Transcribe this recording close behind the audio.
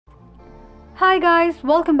Hi guys,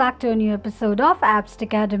 welcome back to a new episode of Apps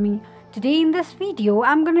Academy. Today in this video,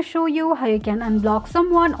 I'm going to show you how you can unblock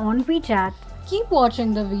someone on WeChat. Keep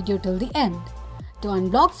watching the video till the end. To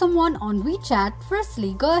unblock someone on WeChat,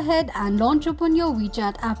 firstly go ahead and launch open your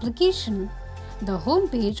WeChat application. The home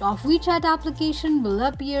page of WeChat application will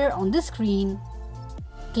appear on the screen.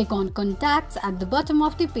 Click on Contacts at the bottom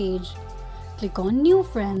of the page. Click on New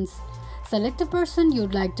Friends. Select a person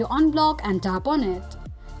you'd like to unblock and tap on it.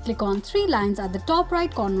 Click on three lines at the top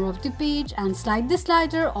right corner of the page and slide the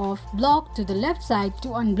slider of Block to the left side to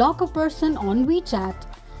unblock a person on WeChat.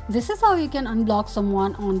 This is how you can unblock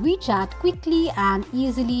someone on WeChat quickly and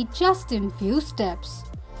easily just in few steps.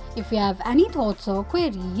 If you have any thoughts or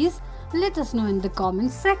queries, let us know in the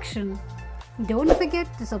comments section. Don't forget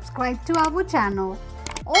to subscribe to our channel.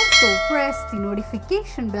 Also press the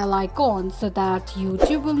notification bell icon so that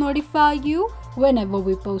YouTube will notify you whenever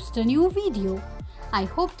we post a new video. I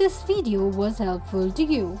hope this video was helpful to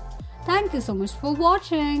you. Thank you so much for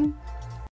watching.